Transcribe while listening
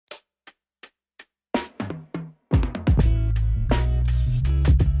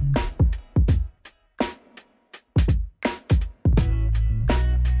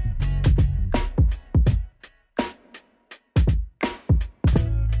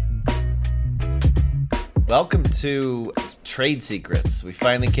Welcome to Trade Secrets. We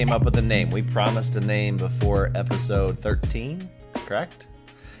finally came up with a name. We promised a name before episode 13, correct?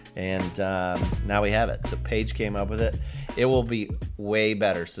 And now we have it. So Paige came up with it. It will be way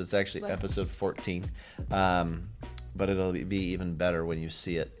better. So it's actually episode 14. But it'll be even better when you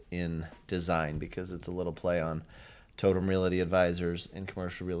see it in design because it's a little play on Totem Realty Advisors and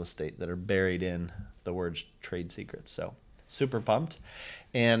commercial real estate that are buried in the words trade secrets. So super pumped.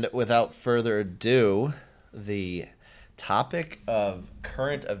 And without further ado, the topic of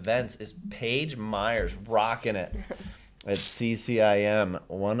current events is Paige Myers rocking it at CCIM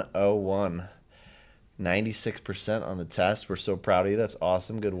 101. 96% on the test. We're so proud of you. That's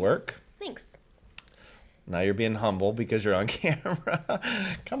awesome. Good work. Thanks. Now you're being humble because you're on camera.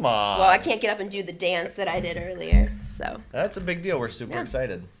 Come on. Well, I can't get up and do the dance that I did earlier, so. That's a big deal. We're super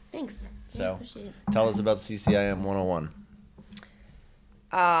excited. Thanks. So, I appreciate it. Tell us about CCIM 101.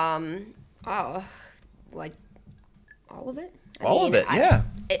 Like all of it?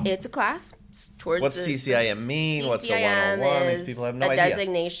 It's a class. Towards What's CCIM mean? What's the 101? These people have no idea. A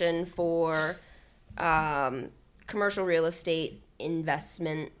designation for commercial real estate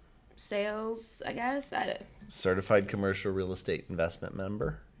investment sales, I guess. Certified commercial real estate investment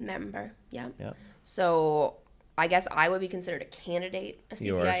member. Yeah. Yeah. So I guess I would be considered a candidate, a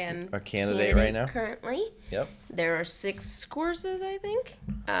CCIM a candidate right now? Currently. Yep. There are 6 courses, I think,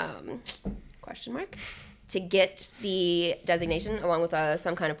 to get the designation along with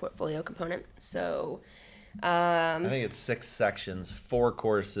some kind of portfolio component. So I think it's 6 sections, 4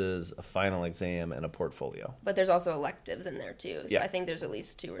 courses, a final exam, and a portfolio. But there's also electives in there too. So yeah. I think there's at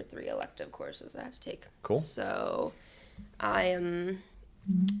least 2 or 3 elective courses I have to take. Cool. So I am,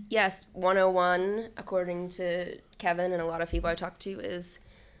 101, according to Kevin and a lot of people I talked to, is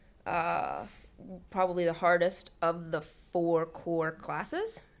probably the hardest of the 4 core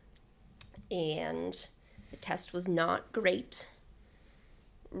classes. And the test was not great.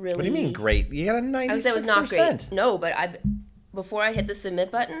 Really. What do you mean great? You got a 96%. I would say it was not great. No, but before I hit the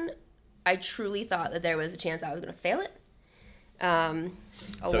submit button, I truly thought that there was a chance I was going to fail it. A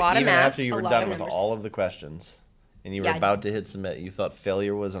lot of math. Even after you were done with all of the questions and you were about to hit submit, you thought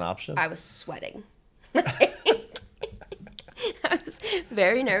failure was an option? I was sweating. I was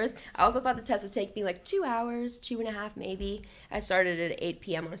very nervous. I also thought the test would take me like 2 hours, 2.5 maybe. I started at 8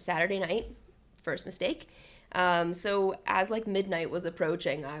 p.m. on a Saturday night. First mistake. So as like midnight was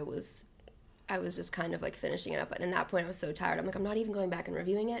approaching, I was just kind of like finishing it up. And at that point I was so tired. I'm like, I'm not even going back and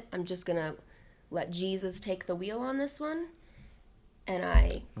reviewing it. I'm just going to let Jesus take the wheel on this one. And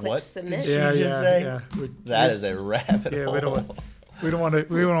I clicked submit. Did she just say? Yeah. That is a rabbit hole. We don't want to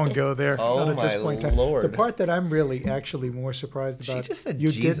go there. Oh, not at this point in time. Lord. The part that I'm really actually more surprised about, she just said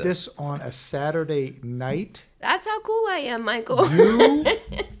you Jesus. Did this on a Saturday night. That's how cool I am, Michael.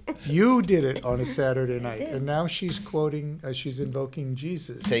 You did it on a Saturday night. And now she's she's invoking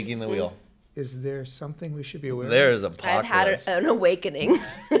Jesus. Taking the wheel. Is there something we should be aware of? There's apocalypse. I've had an awakening.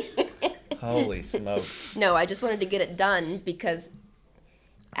 Holy smokes. No, I just wanted to get it done because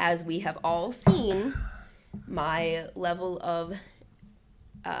as we have all seen, my level of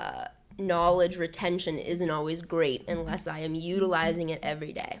knowledge retention isn't always great unless I am utilizing it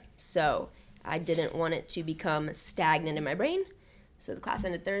every day. So I didn't want it to become stagnant in my brain. So the class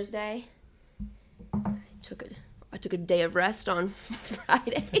ended Thursday. I took a day of rest on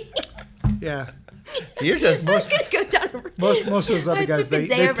Friday. Yeah. You're just I was gonna go down. Most of those other guys they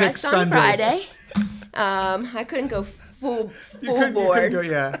pick Sundays. Friday. I couldn't go full board. You couldn't go, I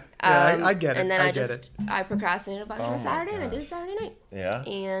get it. And then I procrastinated a bunch on Saturday, and I did it Saturday night. Yeah.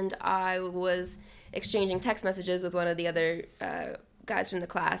 And I was exchanging text messages with one of the other guys from the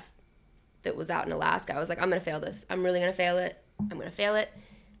class that was out in Alaska. I was like, I'm going to fail this. I'm really going to fail it. I'm going to fail it.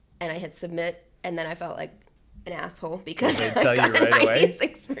 And I hit submit, and then I felt like an asshole because they tell you right away?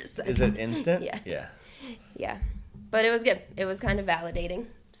 96%. Is it instant? Yeah. Yeah. But it was good. It was kind of validating.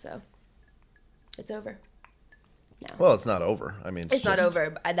 So it's over now. Well, it's not over. I mean, it's not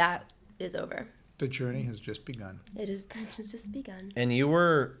over. That is over. The journey has just begun. It's just begun. And you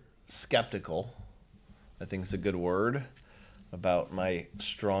were skeptical, I think is a good word, about my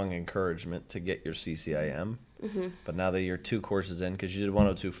strong encouragement to get your CCIM. Mm-hmm. But now that you're 2 courses in, because you did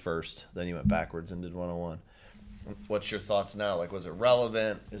 102 first, then you went backwards and did 101. What's your thoughts now? Like, was it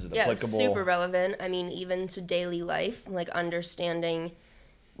relevant? Is it applicable? Yeah, super relevant. I mean, even to daily life, like understanding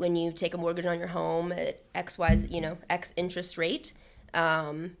when you take a mortgage on your home at X interest rate,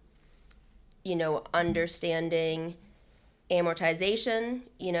 understanding amortization,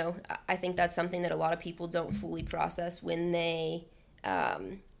 I think that's something that a lot of people don't fully process when they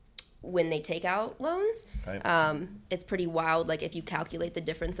when they take out loans. Right. It's pretty wild. Like if you calculate the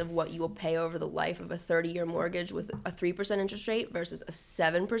difference of what you will pay over the life of a 30-year mortgage with a 3% interest rate versus a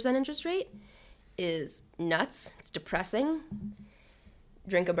 7% interest rate is nuts. It's depressing.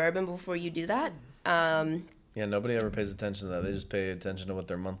 Drink a bourbon before you do that. Yeah, nobody ever pays attention to that. They just pay attention to what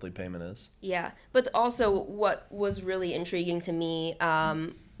their monthly payment is. Yeah, but also what was really intriguing to me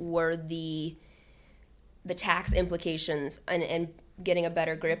were the tax implications and getting a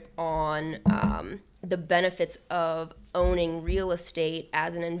better grip on the benefits of owning real estate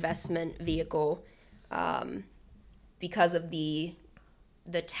as an investment vehicle because of the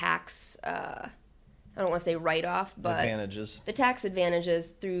tax, I don't want to say write-off, but advantages. The tax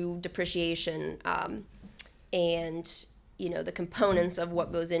advantages through depreciation and, you know, the components of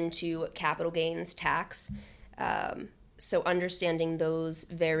what goes into capital gains tax. So understanding those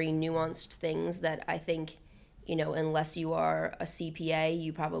very nuanced things that I think, you know, unless you are a CPA,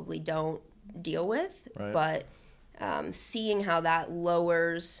 you probably don't deal with. Right. But seeing how that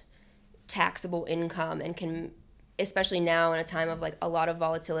lowers taxable income and can, especially now in a time of like a lot of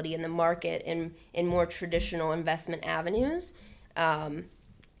volatility in the market and in more traditional investment avenues,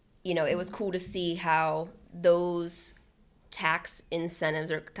 you know, it was cool to see how those tax incentives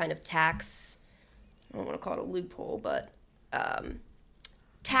or kind of tax, I don't want to call it a loophole, but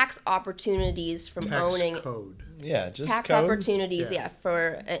tax opportunities from owning code. Yeah, just tax code. Opportunities,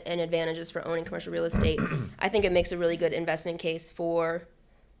 for and advantages for owning commercial real estate. I think it makes a really good investment case for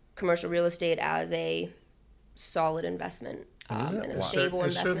commercial real estate as a solid investment and a stable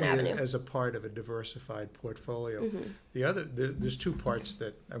investment avenue. As a part of a diversified portfolio. Mm-hmm. There's two parts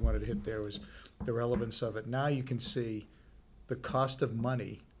that I wanted to hit there was the relevance of it. Now you can see the cost of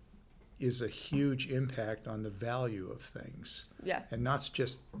money is a huge impact on the value of things. Yeah. And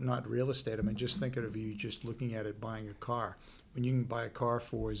not real estate. I mean, just think of you just looking at it buying a car. When you can buy a car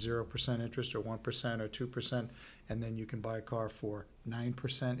for 0% interest or 1% or 2%, and then you can buy a car for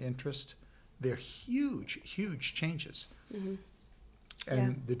 9% interest, they're huge, huge changes. Mm-hmm.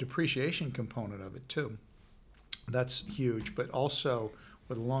 And the depreciation component of it too, that's huge. But also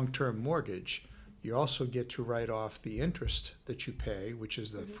with a long-term mortgage, you also get to write off the interest that you pay, which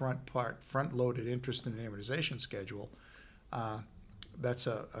is the front-loaded interest and amortization schedule. That's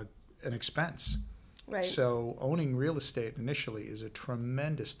an expense. Right. So owning real estate initially is a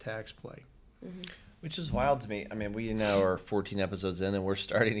tremendous tax play. Mm-hmm. Which is wild to me. I mean, we now are 14 episodes in, and we're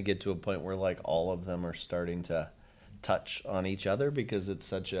starting to get to a point where like all of them are starting to touch on each other because it's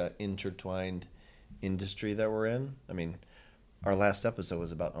such a intertwined industry that we're in. I mean, our last episode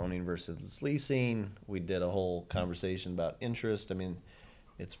was about owning versus leasing. We did a whole conversation about interest. I mean,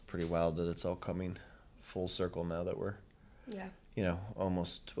 it's pretty wild that it's all coming full circle now that we're,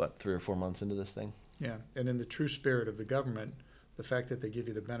 almost, 3 or 4 months into this thing. Yeah, and in the true spirit of the government, the fact that they give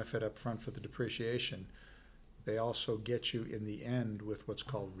you the benefit up front for the depreciation, they also get you in the end with what's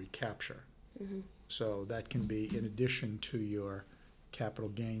called recapture. Mm-hmm. So that can be in addition to your capital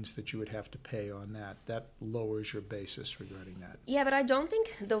gains that you would have to pay on that. That lowers your basis regarding that. Yeah, but I don't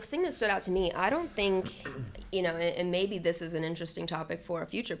think, the thing that stood out to me, I don't think, and maybe this is an interesting topic for a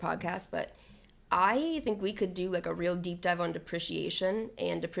future podcast, but I think we could do like a real deep dive on depreciation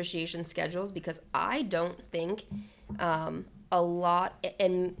and depreciation schedules because I don't think a lot,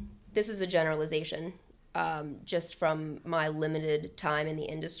 and this is a generalization just from my limited time in the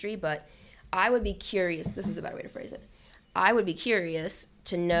industry, but I would be curious, this is a better way to phrase it, I would be curious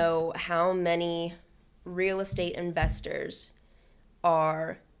to know how many real estate investors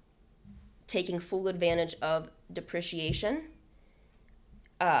are taking full advantage of depreciation.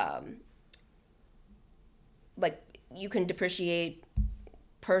 Like you can depreciate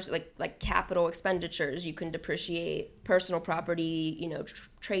like capital expenditures, you can depreciate personal property,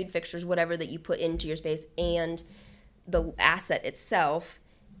 trade fixtures, whatever that you put into your space, and the asset itself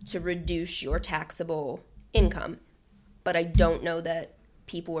to reduce your taxable income. But I don't know that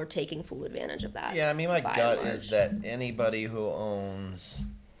people are taking full advantage of that. Yeah, I mean, my gut is that anybody who owns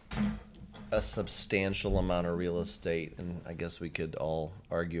a substantial amount of real estate, and I guess we could all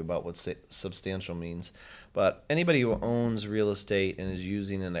argue about what substantial means, but anybody who owns real estate and is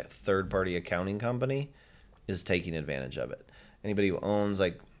using a third-party accounting company is taking advantage of it. Anybody who owns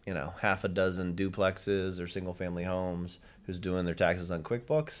half a dozen duplexes or single-family homes who's doing their taxes on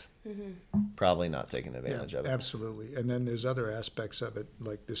QuickBooks, probably not taking advantage of it. Absolutely. And then there's other aspects of it,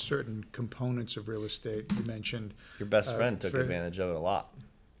 like there's certain components of real estate. You mentioned your best friend took advantage of it a lot.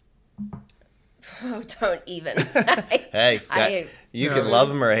 Oh, don't even. Hey, you can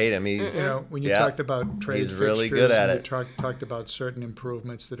love him or hate him. He's when you talked about trade he's fixtures, really good at and it. You talked about certain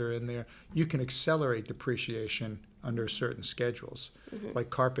improvements that are in there. You can accelerate depreciation under certain schedules. Mm-hmm. Like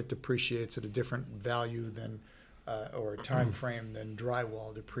carpet depreciates at a different value than, or time frame than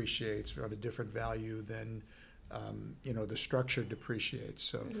drywall depreciates, or at a different value than, the structure depreciates.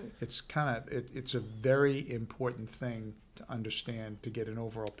 So it's it's a very important thing to understand to get an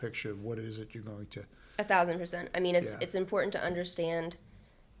overall picture of what it is that you're going to. 1,000%. I mean, it's Yeah. it's important to understand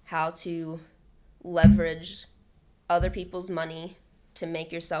how to leverage other people's money to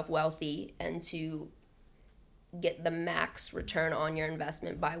make yourself wealthy and to get the max return on your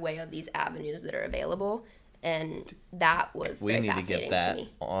investment by way of these avenues that are available. And that was We very need to fascinating get that to me.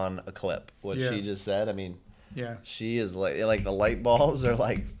 on a clip. What Yeah. she just said. I mean, Yeah. she is like the light bulbs are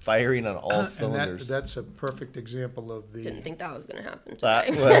like firing on all And cylinders. that's a perfect example of the. Didn't think that was going to happen That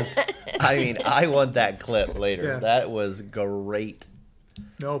today. was, I mean, I want that clip later. Yeah. That was great.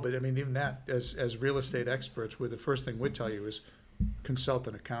 No, but I mean, even that, as real estate experts, the first thing we'd tell you is consult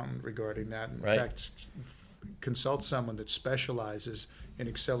an accountant regarding that. In Right. fact, consult someone that specializes in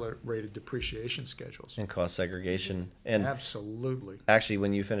accelerated depreciation schedules. And cost segregation. And Absolutely. actually,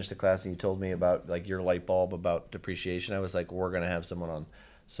 when you finished the class and you told me about like your light bulb about depreciation, I was like, we're going to have someone on.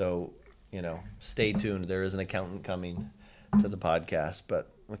 So, stay tuned. There is an accountant coming to the podcast,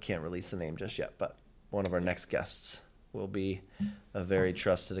 but we can't release the name just yet. But one of our next guests will be a very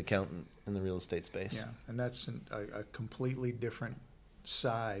trusted accountant in the real estate space. Yeah, and that's a completely different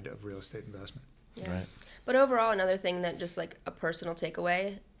side of real estate investment. Yeah. Right. But overall, another thing that just like a personal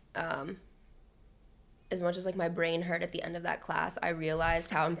takeaway, as much as like my brain hurt at the end of that class, I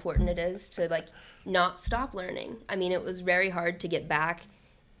realized how important it is to like not stop learning. I mean, it was very hard to get back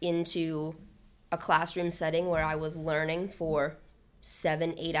into a classroom setting where I was learning for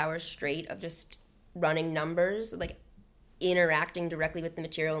 7-8 hours straight of just running numbers, like interacting directly with the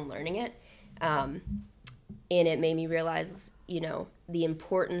material and learning it. And it made me realize, the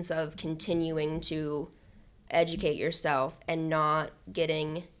importance of continuing to educate yourself and not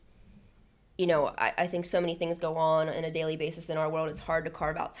getting, I think so many things go on a daily basis in our world. It's hard to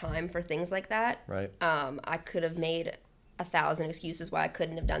carve out time for things like that. Right. I could have made 1,000 excuses why I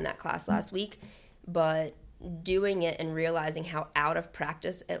couldn't have done that class last week, but doing it and realizing how out of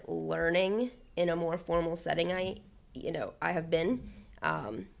practice at learning in a more formal setting I have been,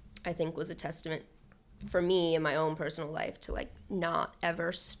 I think was a testament for me in my own personal life to like not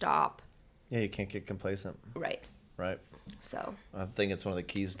ever stop. Yeah, you can't get complacent. Right. Right. So I think it's one of the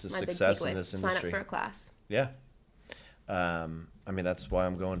keys to my success big takeaway, in this sign industry. up for a class. Yeah. I mean, that's why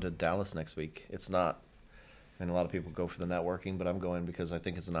I'm going to Dallas next week. It's not, and a lot of people go for the networking, but I'm going because I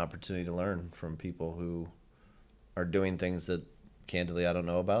think it's an opportunity to learn from people who are doing things that, candidly, I don't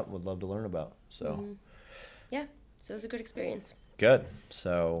know about, would love to learn about. So, Yeah. So it was a good experience. Good.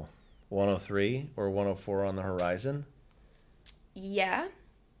 So, 103 or 104 on the horizon? Yeah.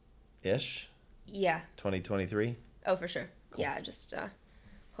 Ish? Yeah. 2023? Oh, for sure. Cool. Yeah, just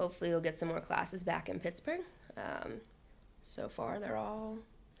hopefully we'll get some more classes back in Pittsburgh. So far, they're all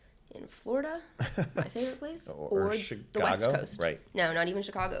in Florida, my favorite place, Or the West Chicago? Coast. Right. No, not even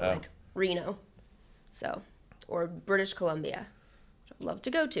Chicago, Oh. like Reno. So, or British Columbia, which I'd love to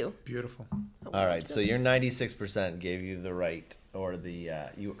go to. Beautiful. All right, so your 96% gave you the right, or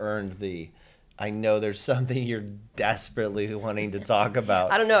you earned the. I know there's something you're desperately wanting to talk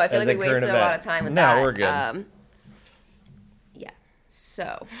about. I don't know. I feel as like we current wasted a event. lot of time with no, that. No, we're good. Yeah.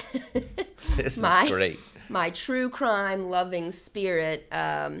 So. This is great. My true crime loving spirit.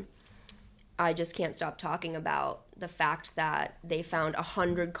 I just can't stop talking about the fact that they found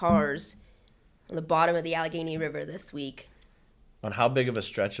 100 cars on the bottom of the Allegheny River this week. On how big of a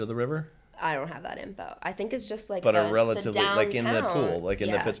stretch of the river? I don't have that info. I think it's just like But the, a relatively, the like in the downtown. pool, like in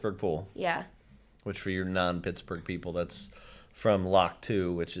the Yeah. Pittsburgh pool. Yeah. Which for your non-Pittsburgh people, that's from Lock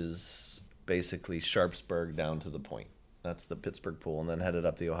 2, which is basically Sharpsburg down to the point. That's the Pittsburgh pool, and then headed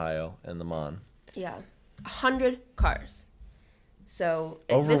up the Ohio and the Mon. Yeah. 100 cars. So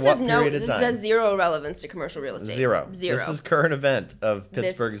Over this what is period of this time? has zero relevance to commercial real estate. Zero. Zero. This is current event of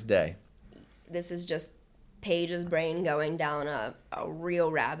Pittsburgh's day. This is just Paige's brain going down a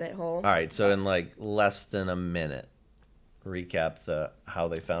real rabbit hole. All right, so in like less than a minute, recap how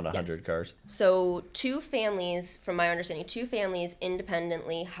they found 100 cars. So two families, from my understanding,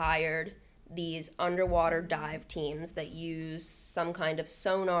 independently hired these underwater dive teams that use some kind of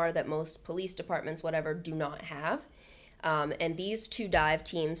sonar that most police departments, whatever, do not have. And these two dive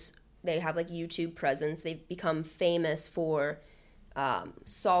teams, they have like YouTube presence. They've become famous for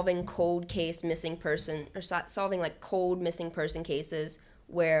solving cold missing person cases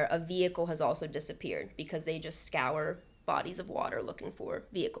where a vehicle has also disappeared because they just scour bodies of water looking for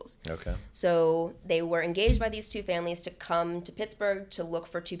vehicles. Okay. So they were engaged by these two families to come to Pittsburgh to look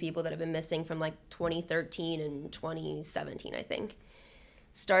for two people that have been missing from like 2013 and 2017, I think.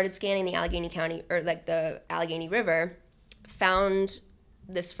 Started scanning the Allegheny County, or like the Allegheny River, found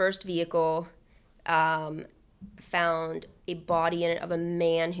this first vehicle, found a body in it of a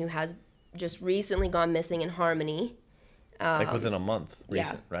man who has just recently gone missing in Harmony. Like within a month,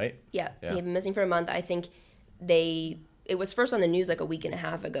 recent, right? Yeah, he had been missing for a month. I think it was first on the news like a week and a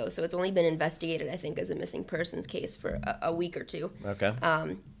half ago, so it's only been investigated, I think, as a missing persons case for a week or two. Okay.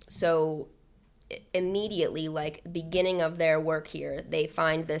 So immediately, like beginning of their work here, they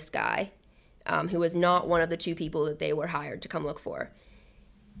find this guy who was not one of the two people that they were hired to come look for.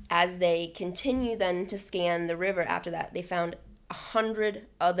 As they continue then to scan the river after that, they found 100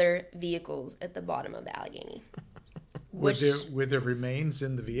 other vehicles at the bottom of the Allegheny. Were there remains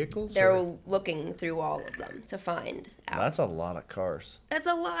in the vehicles? They're looking through all of them to find out. That's a lot of cars. That's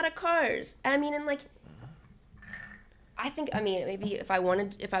a lot of cars. And I mean, and like, maybe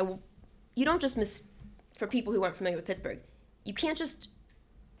you don't just for people who aren't familiar with Pittsburgh, you can't just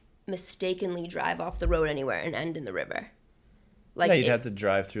mistakenly drive off the road anywhere and end in the river. Like, yeah, you'd have to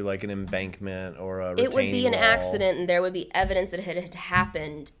drive through like an embankment or a retaining It would be an wall. accident, and there would be evidence that it had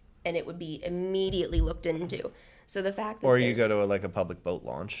happened, and it would be immediately looked into. So the fact that Or you go to a public boat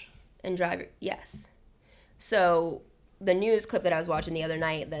launch. And drive, yes. So the news clip that I was watching the other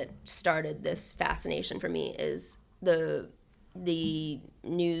night that started this fascination for me is the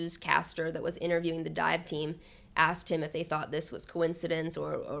newscaster that was interviewing the dive team asked him if they thought this was coincidence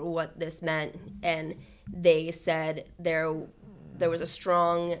or what this meant, and they said there was a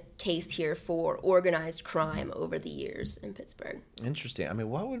strong case here for organized crime over the years in Pittsburgh. Interesting. I mean,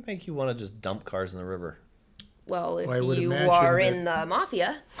 what would make you want to just dump cars in the river? Well, if you are in the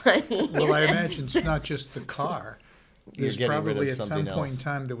mafia, I mean. Well, I imagine it's not just the car. There's getting rid of probably at some something point in else.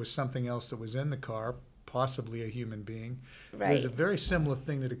 time there was something else that was in the car, possibly a human being. Right. There's a very similar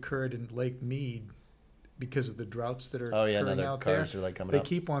thing that occurred in Lake Mead because of the droughts that are occurring now out the cars there. are coming They up.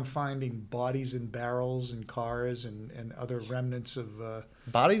 keep on finding bodies in barrels and cars and other remnants of...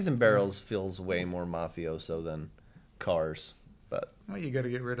 Bodies and barrels feels way more mafioso than cars, but well, you got to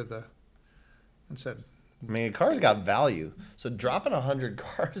get rid of the... I mean, cars got value, so dropping 100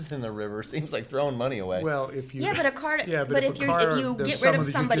 cars in the river seems like throwing money away. Well, if you... Yeah, but a car... Yeah, but if you get rid of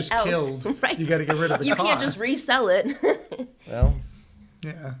somebody else, killed, right? you got to get rid of the You car. can't just resell it. Well,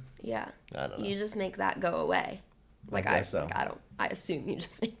 Yeah. Yeah. I don't know. You just make that go away. Like I guess so. I assume you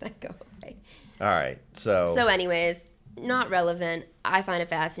just make that go away. All right, so anyways, not relevant. I find it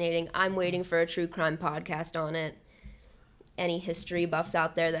fascinating. I'm waiting for a true crime podcast on it. Any history buffs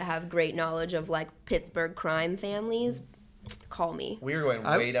out there that have great knowledge of like Pittsburgh crime families, call me. we are going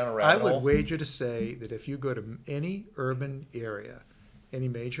way down a I rabbit hole. would wager to say that if you go to any urban area, any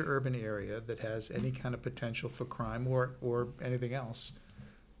major urban area that has any kind of potential for crime or anything else,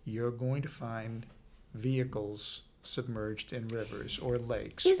 you're going to find vehicles submerged in rivers or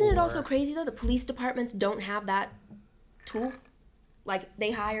lakes. Isn't it also crazy though? The police departments don't have that tool. Like they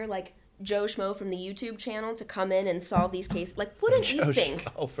hire like Joe Schmo from the YouTube channel to come in and solve these cases. Like, wouldn't you think?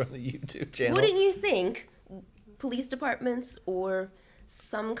 Oh, from the YouTube channel. Wouldn't you think police departments or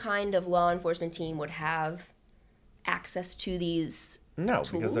some kind of law enforcement team would have access to these No, tools?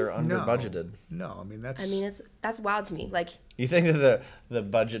 because they're under budgeted. No, I mean that's wild to me. Like, You think that the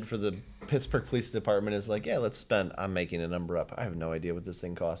budget for the Pittsburgh Police Department is like, yeah, let's spend. I'm making a number up. I have no idea what this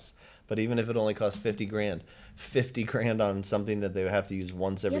thing costs. But even if it only costs $50,000 on something that they would have to use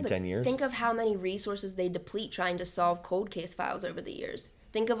once every 10 years. Think of how many resources they deplete trying to solve cold case files over the years.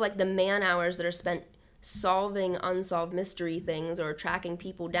 Think of like the man hours that are spent solving unsolved mystery things or tracking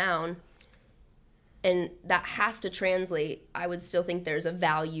people down. And that has to translate. I would still think there's a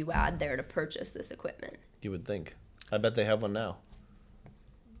value add there to purchase this equipment. You would think. I bet they have one now.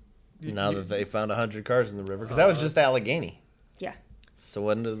 Now that they found 100 cars in the river. Because that was just Allegheny. Yeah. So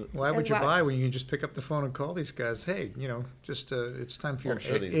when did... Why would As you well. buy when you can just pick up the phone and call these guys? Hey, just it's time for your I'm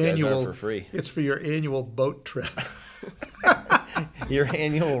sure these annual. guys are for free. It's for your annual boat trip. Your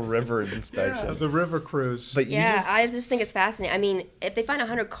annual river inspection. Yeah, the river cruise. But you Yeah, I just think it's fascinating. I mean, if they find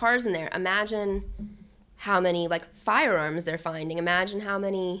 100 cars in there, imagine how many like firearms they're finding. Imagine how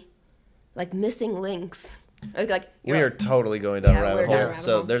many like missing links. Like we are totally going down a Yeah, rabbit we're down a hole. rabbit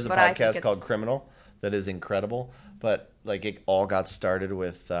So hole. there's a But I think podcast called it's- Criminal that is incredible. But like it all got started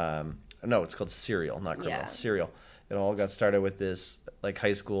with no, it's called Serial, not Criminal. Yeah. Serial. It all got started with this like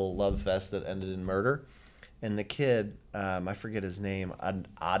high school love fest that ended in murder. And the kid, I forget his name,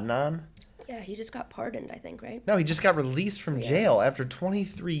 Adnan. Yeah, he just got pardoned, I think, right? No, he just got released from Yeah. jail after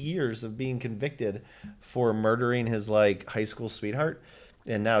 23 years of being convicted for murdering his like high school sweetheart.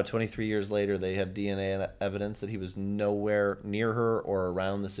 And now 23 years later, they have DNA evidence that he was nowhere near her or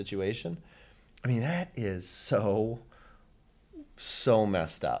around the situation. I mean, that is so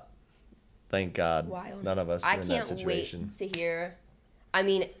messed up. Thank God Wild. none of us I were in can't that situation. wait to hear. I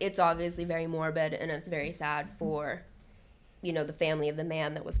mean, it's obviously very morbid and it's very sad for, you know, the family of the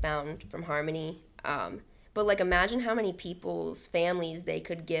man that was found from Harmony. But like, imagine how many people's families they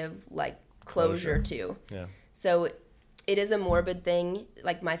could give like closure to. Yeah. So it is a morbid thing.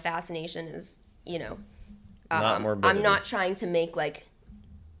 Like, my fascination is, you know, Not morbidity. I'm not trying to make like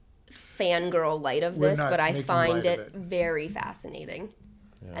fangirl light of We're this, not but I making find light of it it. very fascinating.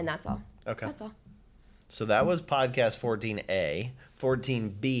 Yeah. And that's all. Okay. That's all. So that was podcast 14A.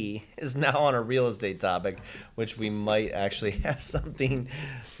 14B is now on a real estate topic, which we might actually have something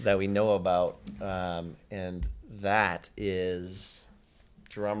that we know about. And that is,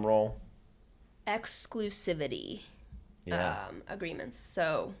 drum roll. Exclusivity Yeah. agreements.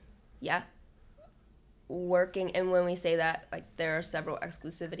 So, yeah. Working, and when we say that, like, there are several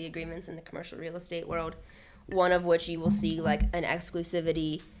exclusivity agreements in the commercial real estate world, one of which you will see like an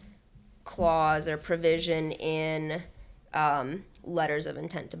exclusivity clause or provision in letters of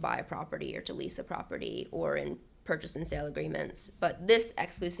intent to buy a property or to lease a property or in purchase and sale agreements. But this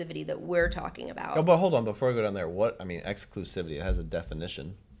exclusivity that we're talking about, Oh, but hold on. Before we go down there, exclusivity, it has a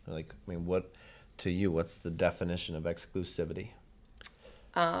definition. Like, I mean, to you, what's the definition of exclusivity?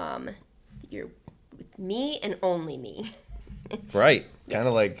 you're with me and only me. Right. Yes. Kind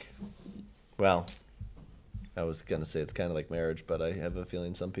of like, well, I was going to say it's kind of like marriage, but I have a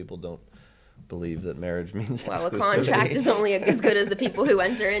feeling some people don't believe that marriage means Well, a exclusivity. contract is only as good as the people who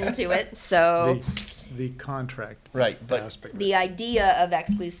enter into it. So The contract Right, but aspect. the idea of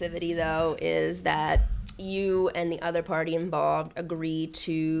exclusivity, though, is that you and the other party involved agree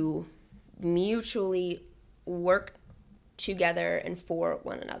to mutually work together and for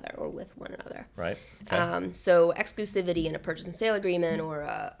one another or with one another. right. Okay. So exclusivity in a purchase and sale agreement or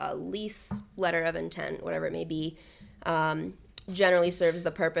a lease letter of intent, whatever it may be, generally serves the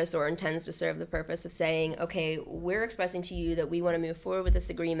purpose or intends to serve the purpose of saying, okay, we're expressing to you that we want to move forward with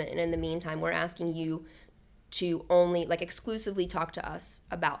this agreement, and in the meantime, we're asking you to only, like, exclusively talk to us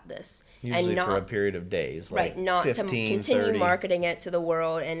about this. Usually and not, for a period of days. right, Like not 15, to continue 30. marketing it to the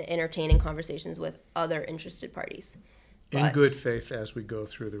world and entertaining conversations with other interested parties. In But- good faith as we go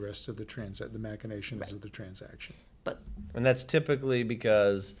through the rest of the machinations Right. of the transaction. But And that's typically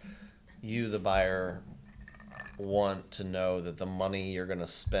because you, the buyer, want to know that the money you're going to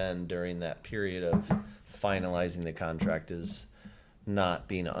spend during that period of finalizing the contract is not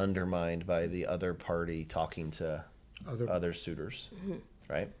being undermined by the other party talking to other suitors,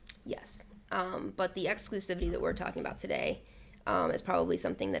 right? yes. But the exclusivity that we're talking about today is probably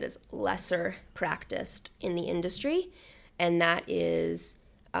something that is lesser practiced in the industry, and that is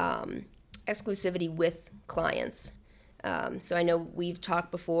exclusivity with clients. So I know we've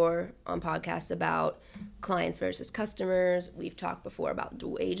talked before on podcasts about clients versus customers. We've talked before about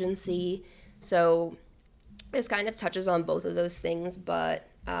dual agency. So this kind of touches on both of those things, but,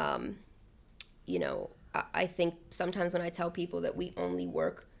 you know, I think sometimes when I tell people that we only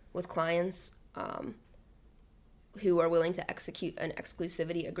work with clients who are willing to execute an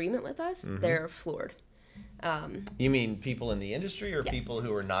exclusivity agreement with us, they're floored. You mean people in the industry or Yes. people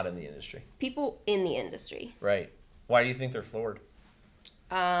who are not in the industry? People in the industry. Right. Why do you think they're floored?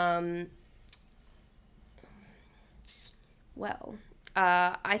 Well,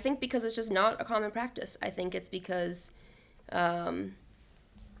 I think because it's just not a common practice. I think it's because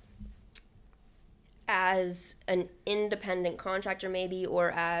as an independent contractor maybe,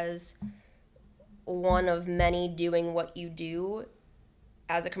 or as one of many doing what you do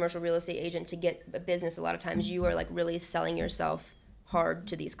as a commercial real estate agent to get a business, a lot of times you are like really selling yourself hard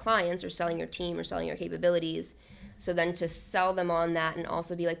to these clients or selling your team or selling your capabilities. So then to sell them on that and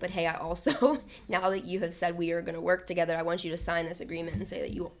also be like, but hey, I also, now that you have said we are going to work together, I want you to sign this agreement and say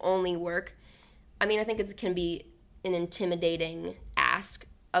that you will only work. I mean, I think it can be an intimidating ask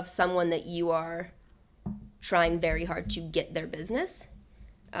of someone that you are trying very hard to get their business.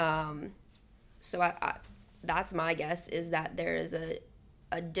 So I that's my guess, is that there is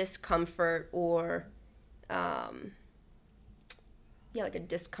a discomfort or like a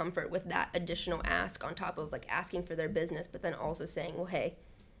discomfort with that additional ask on top of like asking for their business, but then also saying, well, hey,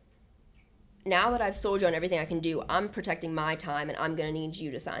 now that I've sold you on everything I can do, I'm protecting my time and I'm going to need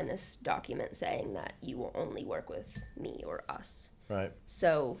you to sign this document saying that you will only work with me or us. Right.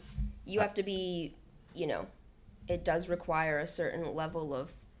 So you have to be, you know, it does require a certain level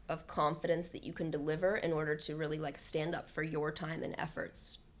of of confidence that you can deliver in order to really like stand up for your time and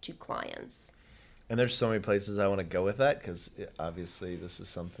efforts to clients. And there's so many places I want to go with that, because obviously this is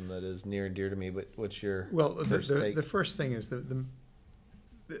something that is near and dear to me. But what's your first take? The first thing is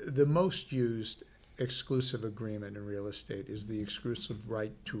the most used exclusive agreement in real estate is the exclusive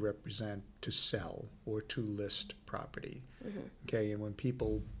right to represent, to sell, or to list property. Okay, and when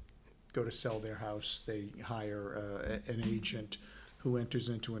people go to sell their house, they hire an agent who enters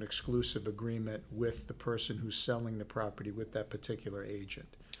into an exclusive agreement with the person who's selling the property with that particular agent.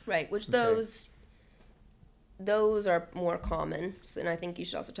 Right, which those are more common, and I think you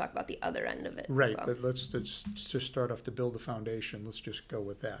should also talk about the other end of it. Right, as well. but let's just start off to build the foundation. Let's just go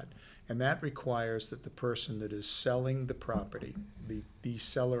with that. And that requires that the person that is selling the property, the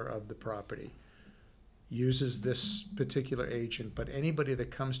seller of the property, uses this particular agent, but anybody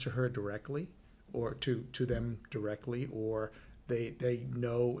that comes to her directly, or to them directly, or they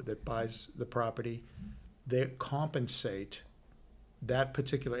know that buys the property, they compensate that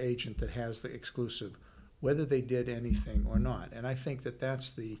particular agent that has the exclusive, whether they did anything or not. And I think that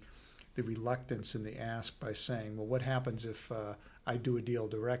that's the reluctance in the ask by saying, well, what happens if I do a deal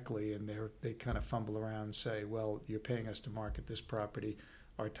directly, and they kind of fumble around and say, well, you're paying us to market this property,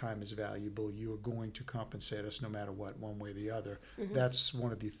 our time is valuable, you are going to compensate us no matter what, one way or the other. That's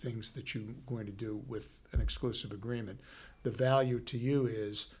one of the things that you're going to do with an exclusive agreement. The value to you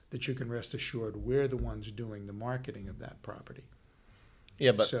is that you can rest assured we're the ones doing the marketing of that property.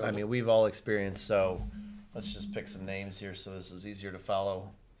 Yeah, but I mean, we've all experienced, so let's just pick some names here so this is easier to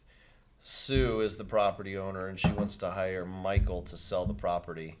follow. Sue is the property owner, and she wants to hire Michael to sell the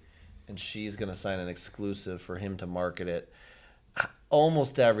property, and she's going to sign an exclusive for him to market it.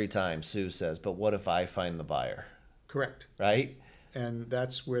 Almost every time Sue says, but what if I find the buyer? Correct. Right? And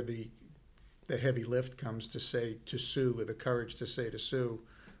that's where the heavy lift comes to say to Sue, with the courage to say to Sue,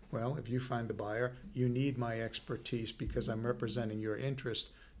 well, if you find the buyer, you need my expertise because I'm representing your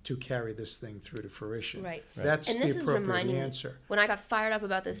interest to carry this thing through to fruition. Right. That's and the this is appropriate reminding answer. When I got fired up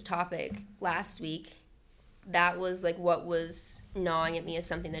about this topic last week, that was like what was gnawing at me as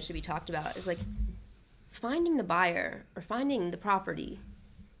something that should be talked about, is like finding the buyer or finding the property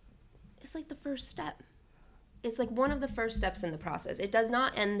is like the first step. It's like one of the first steps in the process. It does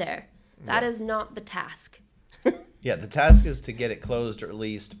not end there. That is not the task. Yeah, the task is to get it closed or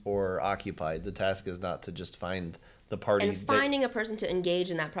leased or occupied. The task is not to just find the party. And finding a person to engage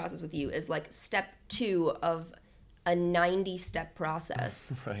in that process with you is like step 2 of a 90-step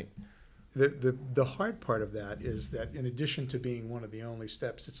process. Right. The hard part of that is that in addition to being one of the only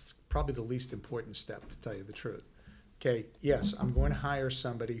steps, it's probably the least important step, to tell you the truth. Okay, yes, I'm going to hire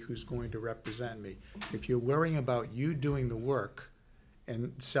somebody who's going to represent me. If you're worrying about you doing the work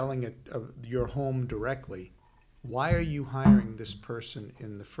and selling it, your home directly, why are you hiring this person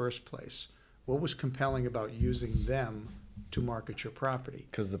in the first place? What was compelling about using them to market your property?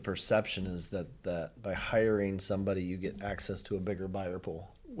 Because the perception is that by hiring somebody, you get access to a bigger buyer pool.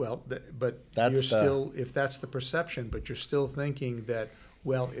 Well, but That's still, if that's the perception, but you're still thinking that,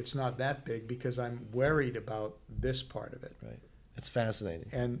 well, it's not that big because I'm worried about this part of it. Right. It's fascinating.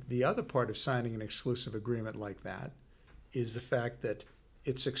 And the other part of signing an exclusive agreement like that is the fact that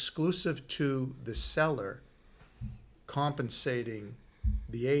it's exclusive to the seller compensating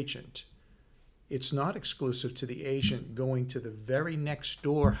the agent. It's not exclusive to the agent going to the very next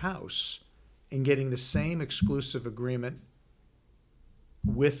door house and getting the same exclusive agreement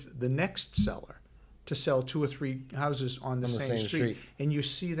with the next seller to sell 2 or 3 houses on the same street. And you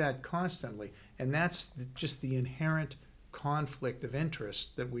see that constantly. And that's just the inherent conflict of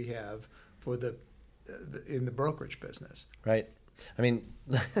interest that we have for in the brokerage business. Right. I mean,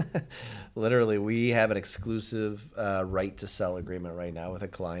 literally, we have an exclusive right to sell agreement right now with a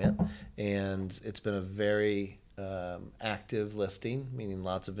client, and it's been a very active listing, meaning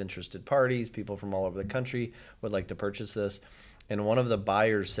lots of interested parties, people from all over the country would like to purchase this. And one of the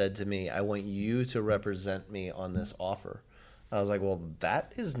buyers said to me, I want you to represent me on this offer. I was like, well,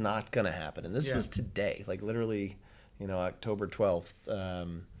 that is not going to happen. And this was today, like literally, October 12th.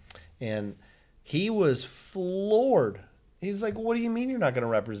 And he was floored. He's like, what do you mean you're not going to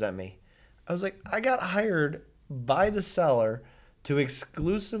represent me? I was like, I got hired by the seller to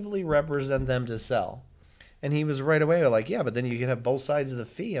exclusively represent them to sell. And he was right away like, yeah, but then you can have both sides of the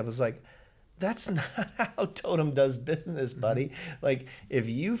fee. I was like, that's not how Totem does business, buddy. Mm-hmm. Like, if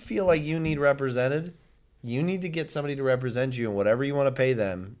you feel like you need represented, you need to get somebody to represent you, and whatever you want to pay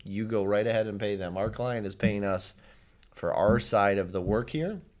them, you go right ahead and pay them. Our client is paying us for our side of the work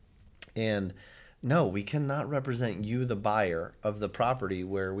here. And no, we cannot represent you, the buyer of the property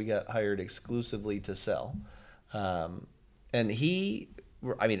where we got hired exclusively to sell. And he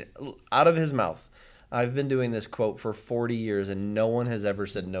I mean, out of his mouth, I've been doing this quote for 40 years, and no one has ever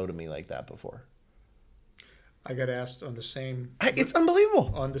said no to me like that before. I got asked on the same. It's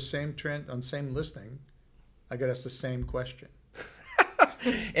unbelievable. On the same trend, on the same listing, I got asked the same question.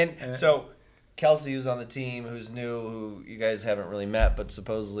 And so Kelsey, who's on the team, who's new, who you guys haven't really met, but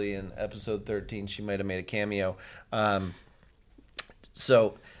supposedly in episode 13 she might have made a cameo.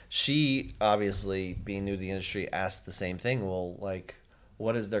 So she, obviously being new to the industry, asked the same thing. Well, like,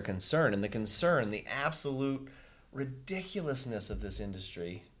 what is their concern? And the concern, the absolute ridiculousness of this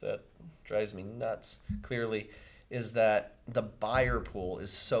industry that drives me nuts, clearly, is that the buyer pool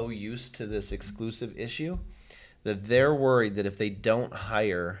is so used to this exclusive issue that they're worried that if they don't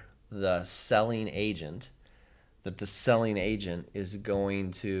hire the selling agent, that the selling agent is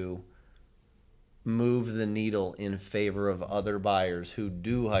going to move the needle in favor of other buyers who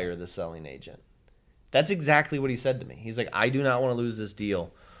do hire the selling agent. That's exactly what he said to me. He's like, I do not want to lose this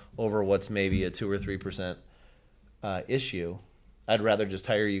deal over what's maybe a 2 or 3% issue. I'd rather just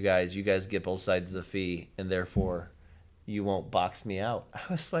hire you guys. You guys get both sides of the fee, and therefore you won't box me out. I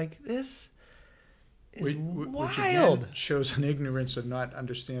was like, this is wild. Which again shows an ignorance of not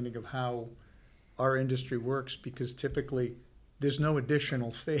understanding of how our industry works, because typically there's no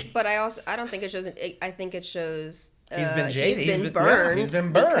additional fee. But I don't think it shows. I think it shows he's been jaded. He's been burned. He's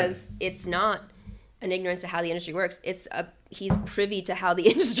been burned because it's not an ignorance to how the industry works. He's privy to how the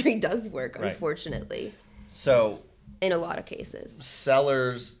industry does work. Right. Unfortunately. So in a lot of cases,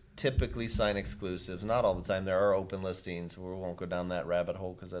 sellers typically sign exclusives. Not all the time. There are open listings. We won't go down that rabbit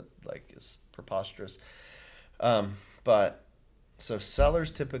hole because that is preposterous. But so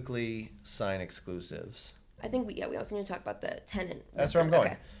sellers typically sign exclusives. I think we also need to talk about the tenant. That's where I'm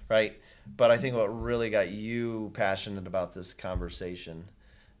going, right? But I think what really got you passionate about this conversation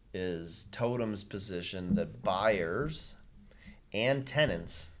is Totem's position that buyers and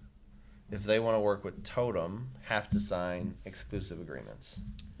tenants, if they want to work with Totem, have to sign exclusive agreements.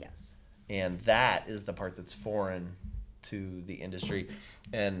 Yes. And that is the part that's foreign to the industry.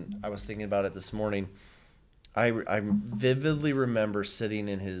 And I was thinking about it this morning. I vividly remember sitting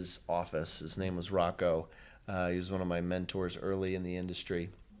in his office. His name was Rocco. He was one of my mentors early in the industry.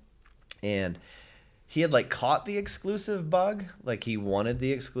 And he had caught the exclusive bug. He wanted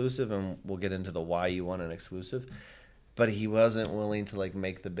the exclusive, and we'll get into the why you want an exclusive. But he wasn't willing to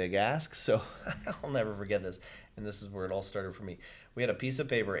make the big ask. So I'll never forget this. And this is where it all started for me. We had a piece of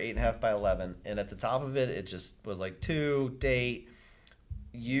paper, 8.5 by 11. And at the top of it, it just was to date.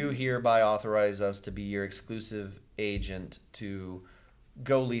 You hereby authorize us to be your exclusive agent to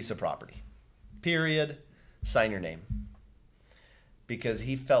go lease a property. Period. Sign your name. Because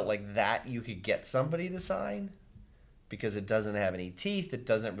he felt like that you could get somebody to sign, because it doesn't have any teeth. It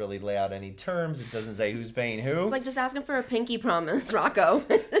doesn't really lay out any terms. It doesn't say who's paying who. It's like just asking for a pinky promise, Rocco.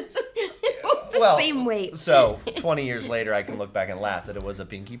 It's the same weight. So 20 years later, I can look back and laugh that it was a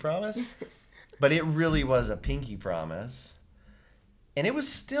pinky promise. But it really was a pinky promise. And it was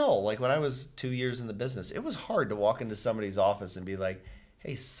still, when I was 2 years in the business, it was hard to walk into somebody's office and be like,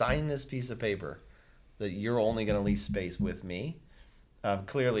 hey, sign this piece of paper that you're only going to lease space with me.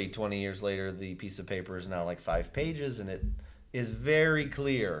 Clearly, 20 years later, the piece of paper is now 5 pages, and it is very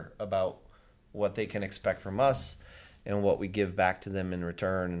clear about what they can expect from us and what we give back to them in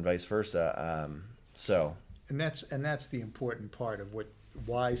return, and vice versa. And that's the important part of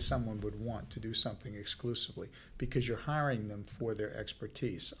why someone would want to do something exclusively, because you're hiring them for their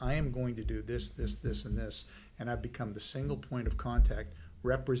expertise. I am going to do this, this, this, and this, and I've become the single point of contact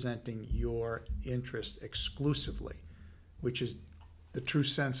representing your interest exclusively, which is the true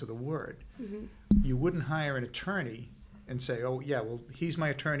sense of the word. Mm-hmm. You wouldn't hire an attorney and say, oh, yeah, well, he's my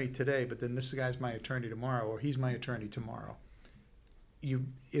attorney today, but then this guy's my attorney tomorrow, or he's my attorney tomorrow.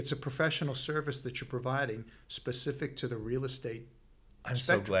 It's a professional service that you're providing specific to the real estate spectrum.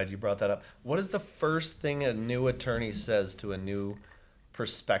 So glad you brought that up. What is the first thing a new attorney says to a new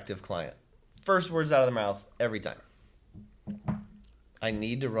prospective client? First words out of their mouth every time. I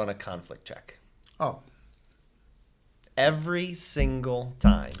need to run a conflict check. Oh. Every single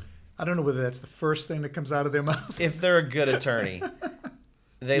time. I don't know whether that's the first thing that comes out of their mouth. If they're a good attorney,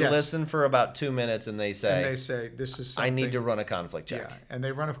 they listen for about 2 minutes and they say, this is something. I need to run a conflict check. Yeah, and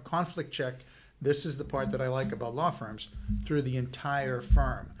they run a conflict check. This is the part that I like about law firms, through the entire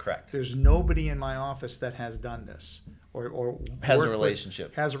firm. Correct. There's nobody in my office that has done this or has a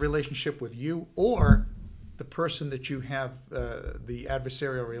relationship. Has a relationship with you or the person that you have the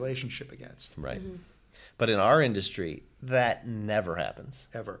adversarial relationship against. Right. Mm-hmm. But in our industry, that never happens.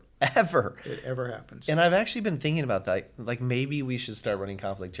 Ever. It ever happens. And I've actually been thinking about that. Maybe we should start running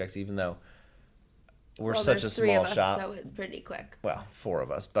conflict checks, even though we're well, such a there's three small of us, shop. so it's pretty quick. Well, four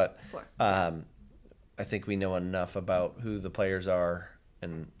of us, but Four. I think we know enough about who the players are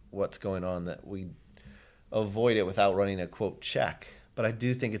and what's going on that we avoid it without running a quote check. But I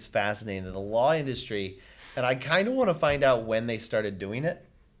do think it's fascinating that the law industry, and I kind of want to find out when they started doing it.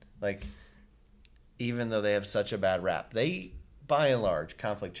 Like, even though they have such a bad rap, they, by and large,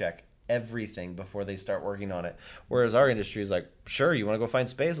 conflict check everything before they start working on it. Whereas our industry is like, sure, you want to go find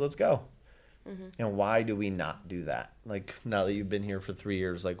space? Let's go. Mm-hmm. And why do we not do that? Like, now that you've been here for 3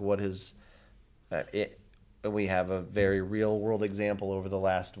 years, like, what is it? We have a very real world example over the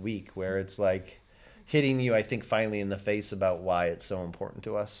last week where it's like hitting you, I think, finally in the face about why it's so important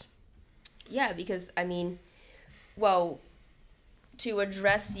to us. Yeah, because, I mean, well, to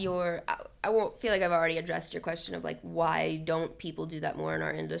address your, I won't feel like I've already addressed your question of, like, why don't people do that more in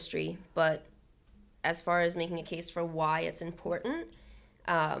our industry? But as far as making a case for why it's important,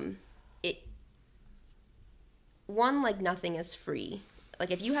 one, like, nothing is free.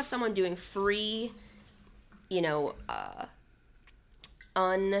 Like, if you have someone doing free, you know,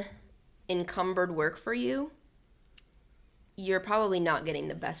 unencumbered work for you, you're probably not getting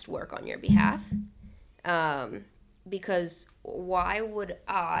the best work on your behalf. Because why would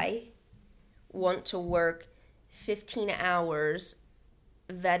I want to work 15 hours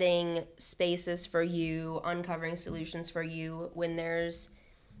vetting spaces for you, uncovering solutions for you, when there's,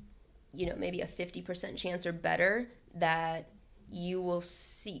 you know, maybe a 50% chance or better that you will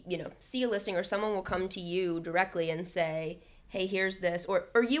see a listing, or someone will come to you directly and say, hey, here's this, or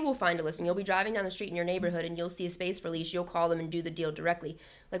you will find a listing. You'll be driving down the street in your neighborhood and you'll see a space for lease. You'll call them and do the deal directly.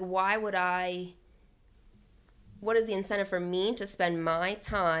 Like, what is the incentive for me to spend my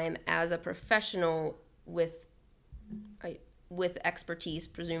time as a professional with expertise,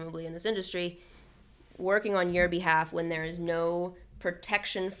 presumably in this industry, working on your behalf when there is no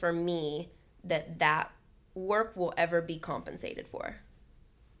protection for me that work will ever be compensated for?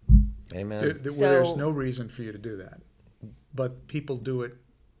 Amen. There's no reason for you to do that, but people do it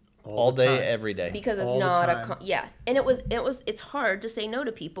all the day, time. every day, because it's all not and it's hard to say no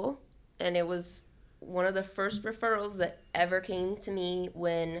to people, and it was one of the first referrals that ever came to me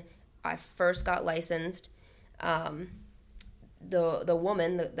when I first got licensed. The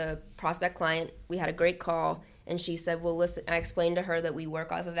woman, the prospect client, we had a great call, and she said, well, listen, I explained to her that we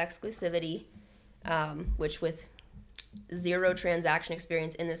work off of exclusivity, which with zero transaction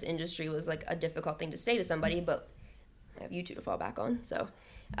experience in this industry was like a difficult thing to say to somebody, but I have you two to fall back on. So,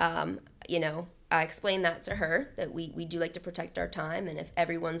 I explained that to her, that we do like to protect our time, and if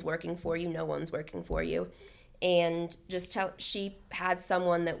everyone's working for you, no one's working for you. And she had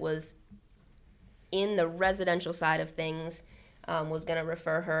someone that was in the residential side of things, was going to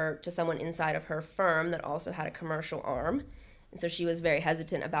refer her to someone inside of her firm that also had a commercial arm. And so she was very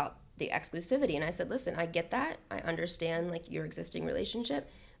hesitant about the exclusivity. And I said, listen, I get that. I understand, like, your existing relationship,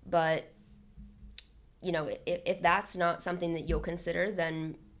 but, you know, if that's not something that you'll consider,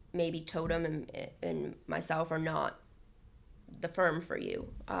 then maybe Totem and myself are not the firm for you,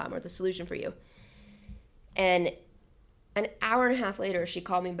 or the solution for you. And an hour and a half later, she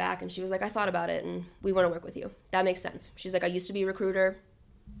called me back and she was like, I thought about it and we want to work with you. That makes sense. She's like, I used to be a recruiter.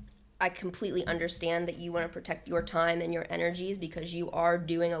 I completely understand that you want to protect your time and your energies because you are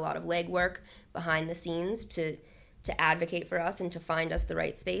doing a lot of legwork behind the scenes to advocate for us and to find us the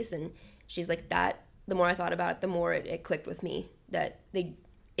right space. And she's like, that, the more I thought about it, the more it clicked with me that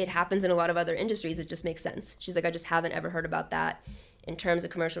it happens in a lot of other industries. It just makes sense. She's like, I just haven't ever heard about that in terms of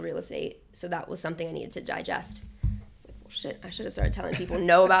commercial real estate. So that was something I needed to digest. It's like, well, shit, I should have started telling people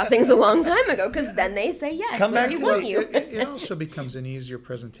no about things a long time ago, because then they say yes. Come back to want you. It also becomes an easier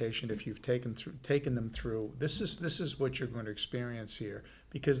presentation if you've taken them through. This is what you're going to experience here,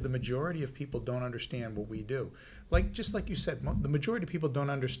 because the majority of people don't understand what we do. Just like you said, the majority of people don't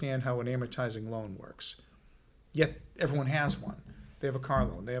understand how an amortizing loan works. Yet everyone has one. They have a car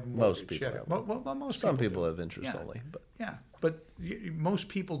loan. They have a mortgage. Most people have. Well, most Some people have interest only. But. Yeah, but most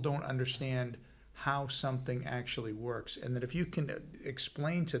people don't understand how something actually works, and that if you can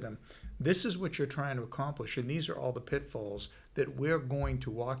explain to them, this is what you're trying to accomplish, and these are all the pitfalls that we're going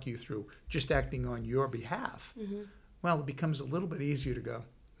to walk you through, just acting on your behalf. Mm-hmm. Well, it becomes a little bit easier to go,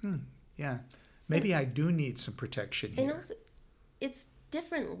 yeah, maybe I do need some protection here. And also, it's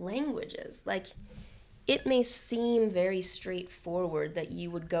different languages. Like, it may seem very straightforward that you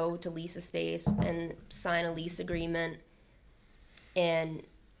would go to lease a space and sign a lease agreement and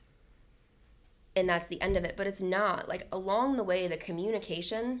that's the end of it, but it's not. Like, along the way, the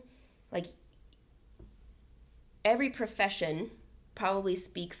communication, like, every profession probably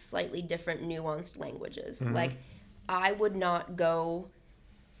speaks slightly different nuanced languages. Mm-hmm. Like, I would not go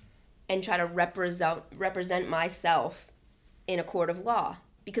and try to represent myself in a court of law,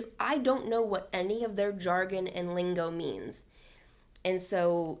 because I don't know what any of their jargon and lingo means. And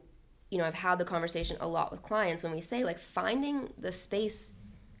so, I've had the conversation a lot with clients when we say, like, finding the space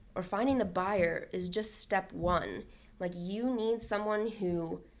or finding the buyer is just step one. Like, you need someone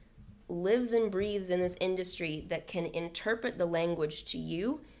who lives and breathes in this industry that can interpret the language to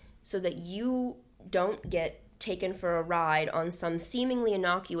you so that you don't get taken for a ride on some seemingly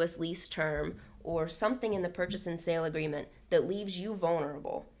innocuous lease term or something in the purchase and sale agreement that leaves you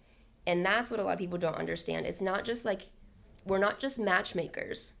vulnerable. And that's what a lot of people don't understand. It's not just like, we're not just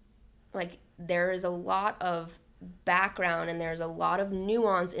matchmakers. Like, there is a lot of background and there's a lot of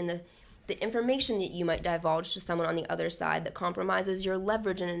nuance in the information that you might divulge to someone on the other side that compromises your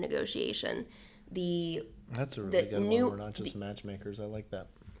leverage in a negotiation. That's a really good one. We're not just matchmakers. I like that.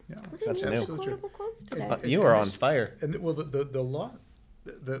 Yeah, that's new. new. Quotable quotes today. You are on fire. And the law,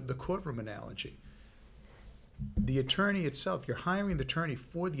 the courtroom analogy. The attorney itself, you're hiring the attorney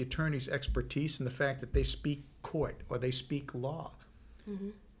for the attorney's expertise and the fact that they speak court or they speak law. Mm-hmm.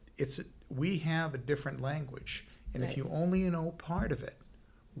 We have a different language, and if you only know part of it,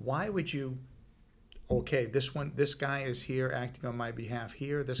 why would you? Okay, this guy is here acting on my behalf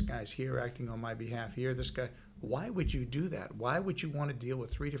here. This guy's here acting on my behalf here. This guy. Why would you do that? Why would you want to deal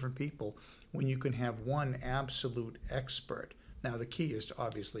with 3 different people when you can have one absolute expert? Now, the key is to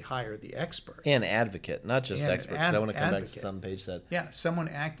obviously hire the expert. And advocate, not just expert, because I want to come back to something Paige said. Yeah, someone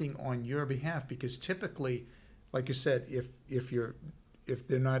acting on your behalf, because typically, like you said, if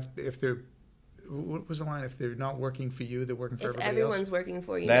what was the line? If they're not working for you, they're working for everybody else. If everyone's working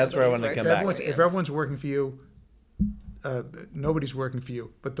for you, that's where I want to come back. If everyone's working for you, nobody's working for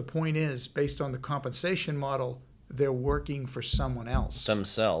you. But the point is, based on the compensation model, they're working for someone else.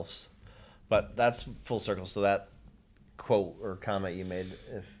 Themselves. But that's full circle. So that quote or comment you made,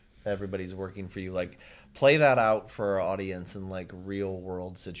 if everybody's working for you, like, play that out for our audience in, like, real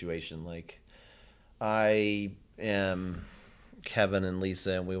world situation. Like, I am Kevin and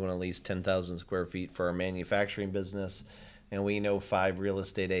Lisa, and we want to lease 10,000 square feet for our manufacturing business, and we know 5 real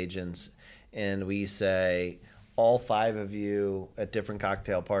estate agents, and we say, all 5 of you at different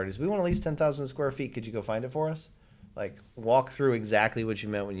cocktail parties, we want to lease 10,000 square feet. Could you go find it for us? Like, walk through exactly what you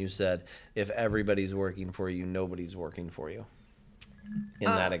meant when you said, if everybody's working for you, nobody's working for you, in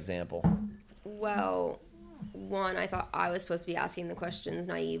that example. Well, one, I thought I was supposed to be asking the questions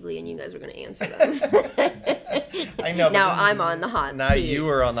naively, and you guys were going to answer them. I know. Now I'm on the hot seat. Now you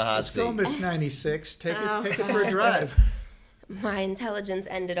were on the hot seat. Let's go, Miss 96. Take it for a drive. My intelligence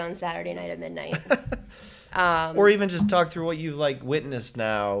ended on Saturday night at midnight. Or even just talk through what you've, like, witnessed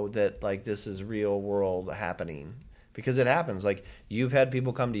now that, like, this is real world happening. Because it happens. Like, you've had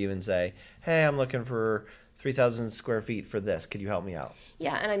people come to you and say, hey, I'm looking for 3,000 square feet for this. Could you help me out?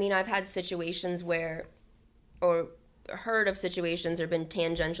 Yeah, and I mean, I've had situations where, or heard of situations or been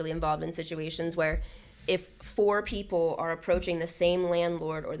tangentially involved in situations where if 4 people are approaching the same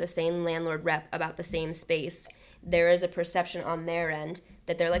landlord or the same landlord rep about the same space, there is a perception on their end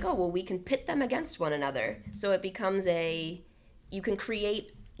that they're like, oh, well, we can pit them against one another. So it becomes you can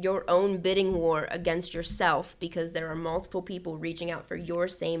create your own bidding war against yourself because there are multiple people reaching out for your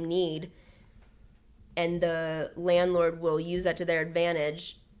same need, and the landlord will use that to their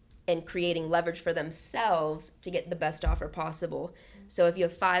advantage and creating leverage for themselves to get the best offer possible. So if you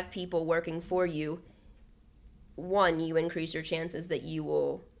have 5 people working for you, 1, you increase your chances that you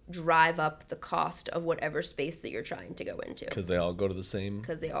will drive up the cost of whatever space that you're trying to go into. Because they all go to the same...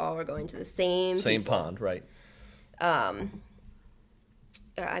 Because they all are going to the same people. Pond, right.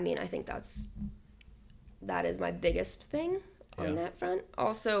 I mean, I think that is my biggest thing on that front.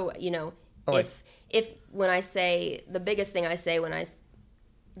 Also, you know, if when I say, the biggest thing I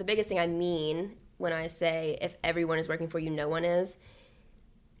mean when I say if everyone is working for you, no one is.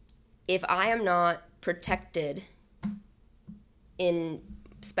 If I am not protected in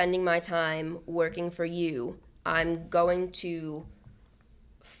spending my time working for you, I'm going to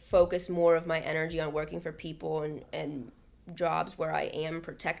focus more of my energy on working for people and jobs where I am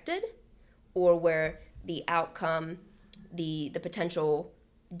protected, or where the outcome, the potential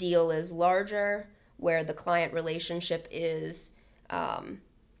deal is larger, where the client relationship is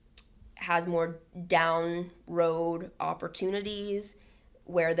has more down road opportunities,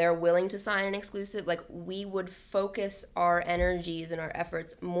 where they're willing to sign an exclusive. Like, we would focus our energies and our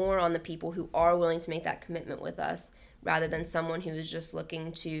efforts more on the people who are willing to make that commitment with us, rather than someone who is just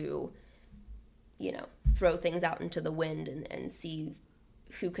looking to, you know, throw things out into the wind and see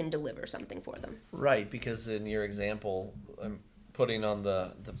who can deliver something for them. Right, because in your example, I'm putting on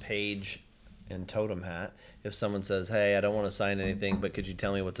the page and totem hat. If someone says, hey, I don't want to sign anything, but could you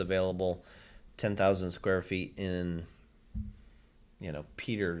tell me what's available 10,000 square feet in,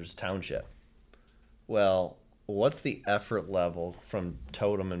 Peters Township? Well, what's the effort level from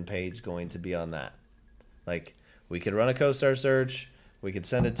Totem and Page going to be on that? Like, we could run a CoStar search, we could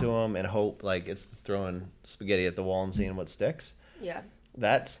send it to them and hope like it's throwing spaghetti at the wall and seeing what sticks. Yeah.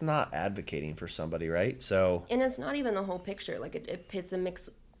 That's not advocating for somebody, right? So, and it's not even the whole picture. Like it's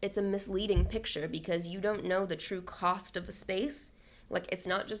a misleading picture because you don't know the true cost of a space. Like it's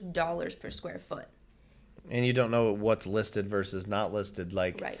not just dollars per square foot. And you don't know what's listed versus not listed.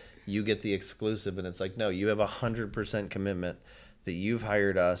 Like, right. You get the exclusive, and it's like, no, you have 100% commitment that you've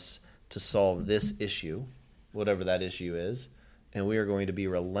hired us to solve this issue, whatever that issue is, and we are going to be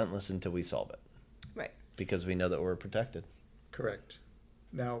relentless until we solve it. Right. Because we know that we're protected. Correct.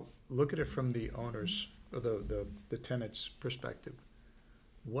 Now, look at it from the owner's or the tenant's perspective.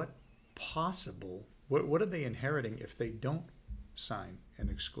 What are they inheriting if they don't sign an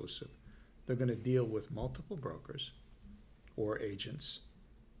exclusive? They're going to deal with multiple brokers or agents.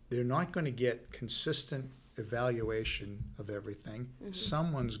 They're not going to get consistent evaluation of everything. Mm-hmm.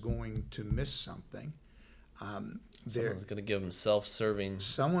 Someone's going to miss something. Someone's going to give them self-serving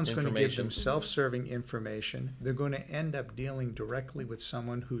Someone's information. going to give them self-serving information. They're going to end up dealing directly with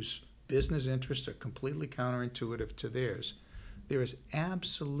someone whose business interests are completely counterintuitive to theirs. There is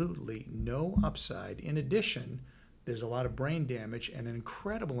absolutely no upside. In addition, there's a lot of brain damage and an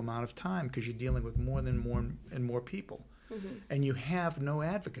incredible amount of time because you're dealing with more and more people. Mm-hmm. And you have no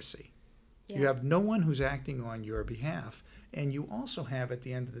advocacy. Yeah. You have no one who's acting on your behalf. And you also have, at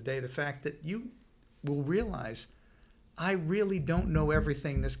the end of the day, the fact that you will realize, I really don't know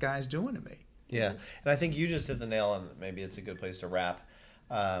everything this guy's doing to me. Yeah. And I think you just hit the nail on, maybe it's a good place to wrap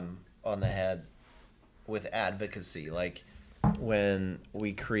on the head with advocacy. Like, when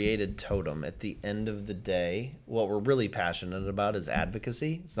we created Totem, at the end of the day, what we're really passionate about is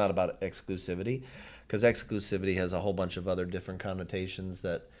advocacy. It's not about exclusivity, because exclusivity has a whole bunch of other different connotations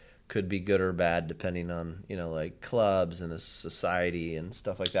that could be good or bad depending on, like clubs and a society and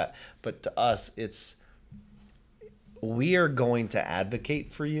stuff like that. But to us, we are going to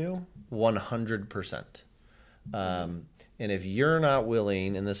advocate for you 100%. And if you're not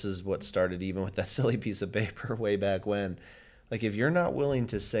willing, and this is what started even with that silly piece of paper way back when, like, if you're not willing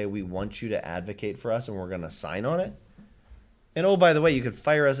to say, we want you to advocate for us and we're going to sign on it. And oh, by the way, you could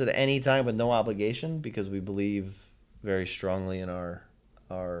fire us at any time with no obligation because we believe very strongly in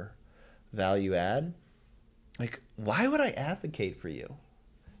our value add. Like, why would I advocate for you?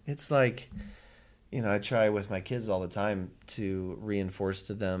 It's like, I try with my kids all the time to reinforce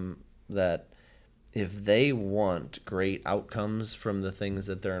to them that if they want great outcomes from the things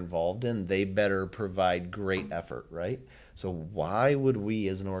that they're involved in, they better provide great effort, right? So why would we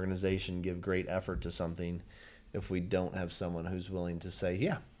as an organization give great effort to something if we don't have someone who's willing to say,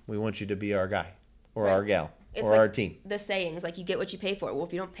 yeah, we want you to be our guy or our gal or like our team? The sayings, like, you get what you pay for. Well,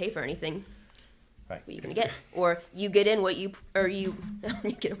 if you don't pay for anything, right, what are you going to get? Or you get in what you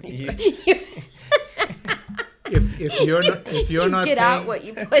get what you if you're not get paying, out what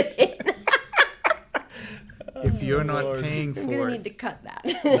you put in. If you're not paying I'm for gonna it, need to cut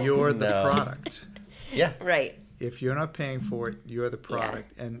that. You're the product. Yeah. Right. If you're not paying for it, you're the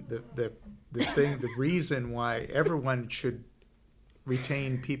product. Yeah. And the reason why everyone should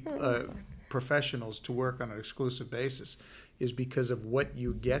retain professionals to work on an exclusive basis is because of what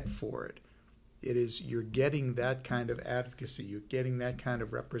you get for it. You're getting that kind of advocacy, you're getting that kind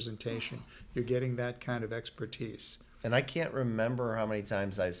of representation, you're getting that kind of expertise. And I can't remember how many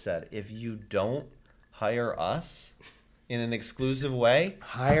times I've said, if you don't hire us in an exclusive way,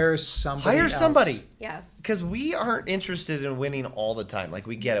 hire somebody. Yeah. Because we aren't interested in winning all the time. Like,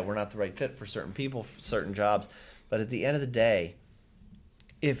 we get it. We're not the right fit for certain people, for certain jobs. But at the end of the day,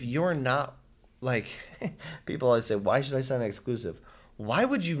 if you're not, like, people always say, why should I sign an exclusive? Why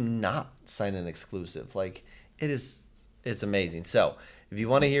would you not sign an exclusive? Like, it's amazing. So if you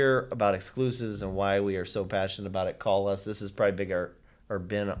want to hear about exclusives and why we are so passionate about it, call us. This has probably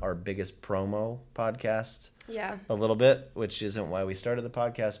been our biggest promo podcast. Yeah. A little bit, which isn't why we started the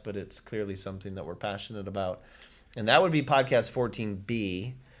podcast, but it's clearly something that we're passionate about. And that would be podcast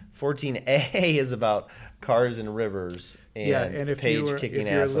 14B. 14A is about cars and rivers and Paige kicking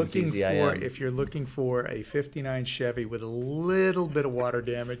ass on CZIM. If you're looking for a 59 Chevy with a little bit of water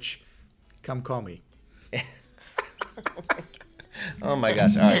damage, come call me. Oh my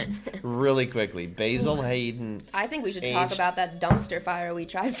gosh. All right. Really quickly. Basil Hayden. I think we should talk about that dumpster fire we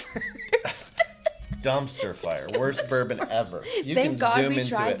tried first. dumpster fire. Worst bourbon ever. You Thank can God zoom we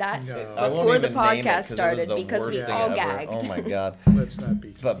into tried it. that No. I won't before the even name it podcast 'cause it was started the because we worst thing all ever. gagged. Oh my God. Let's not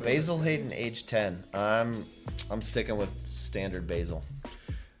be. But Basil Hayden, age 10. I'm sticking with standard Basil.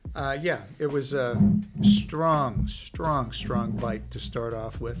 Yeah, it was a strong bite to start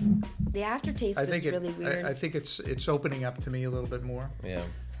off with. The aftertaste I is think really weird. I think it's opening up to me a little bit more. Yeah.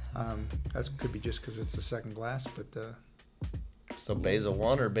 That could be just because it's the second glass, but So Basil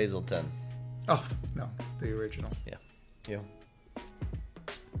 1 or Basil 10? oh no, the original. Yeah. You.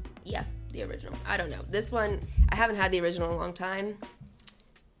 Yeah, the original. I don't know. This one, I haven't had the original in a long time.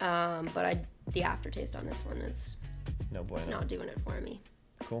 But the aftertaste on this one is No bueno. not doing it for me.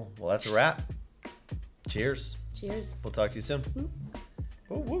 Cool. Well, that's a wrap. Cheers. Cheers. We'll talk to you soon. Whoop.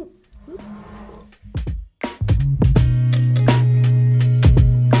 Woo woo. Whoop.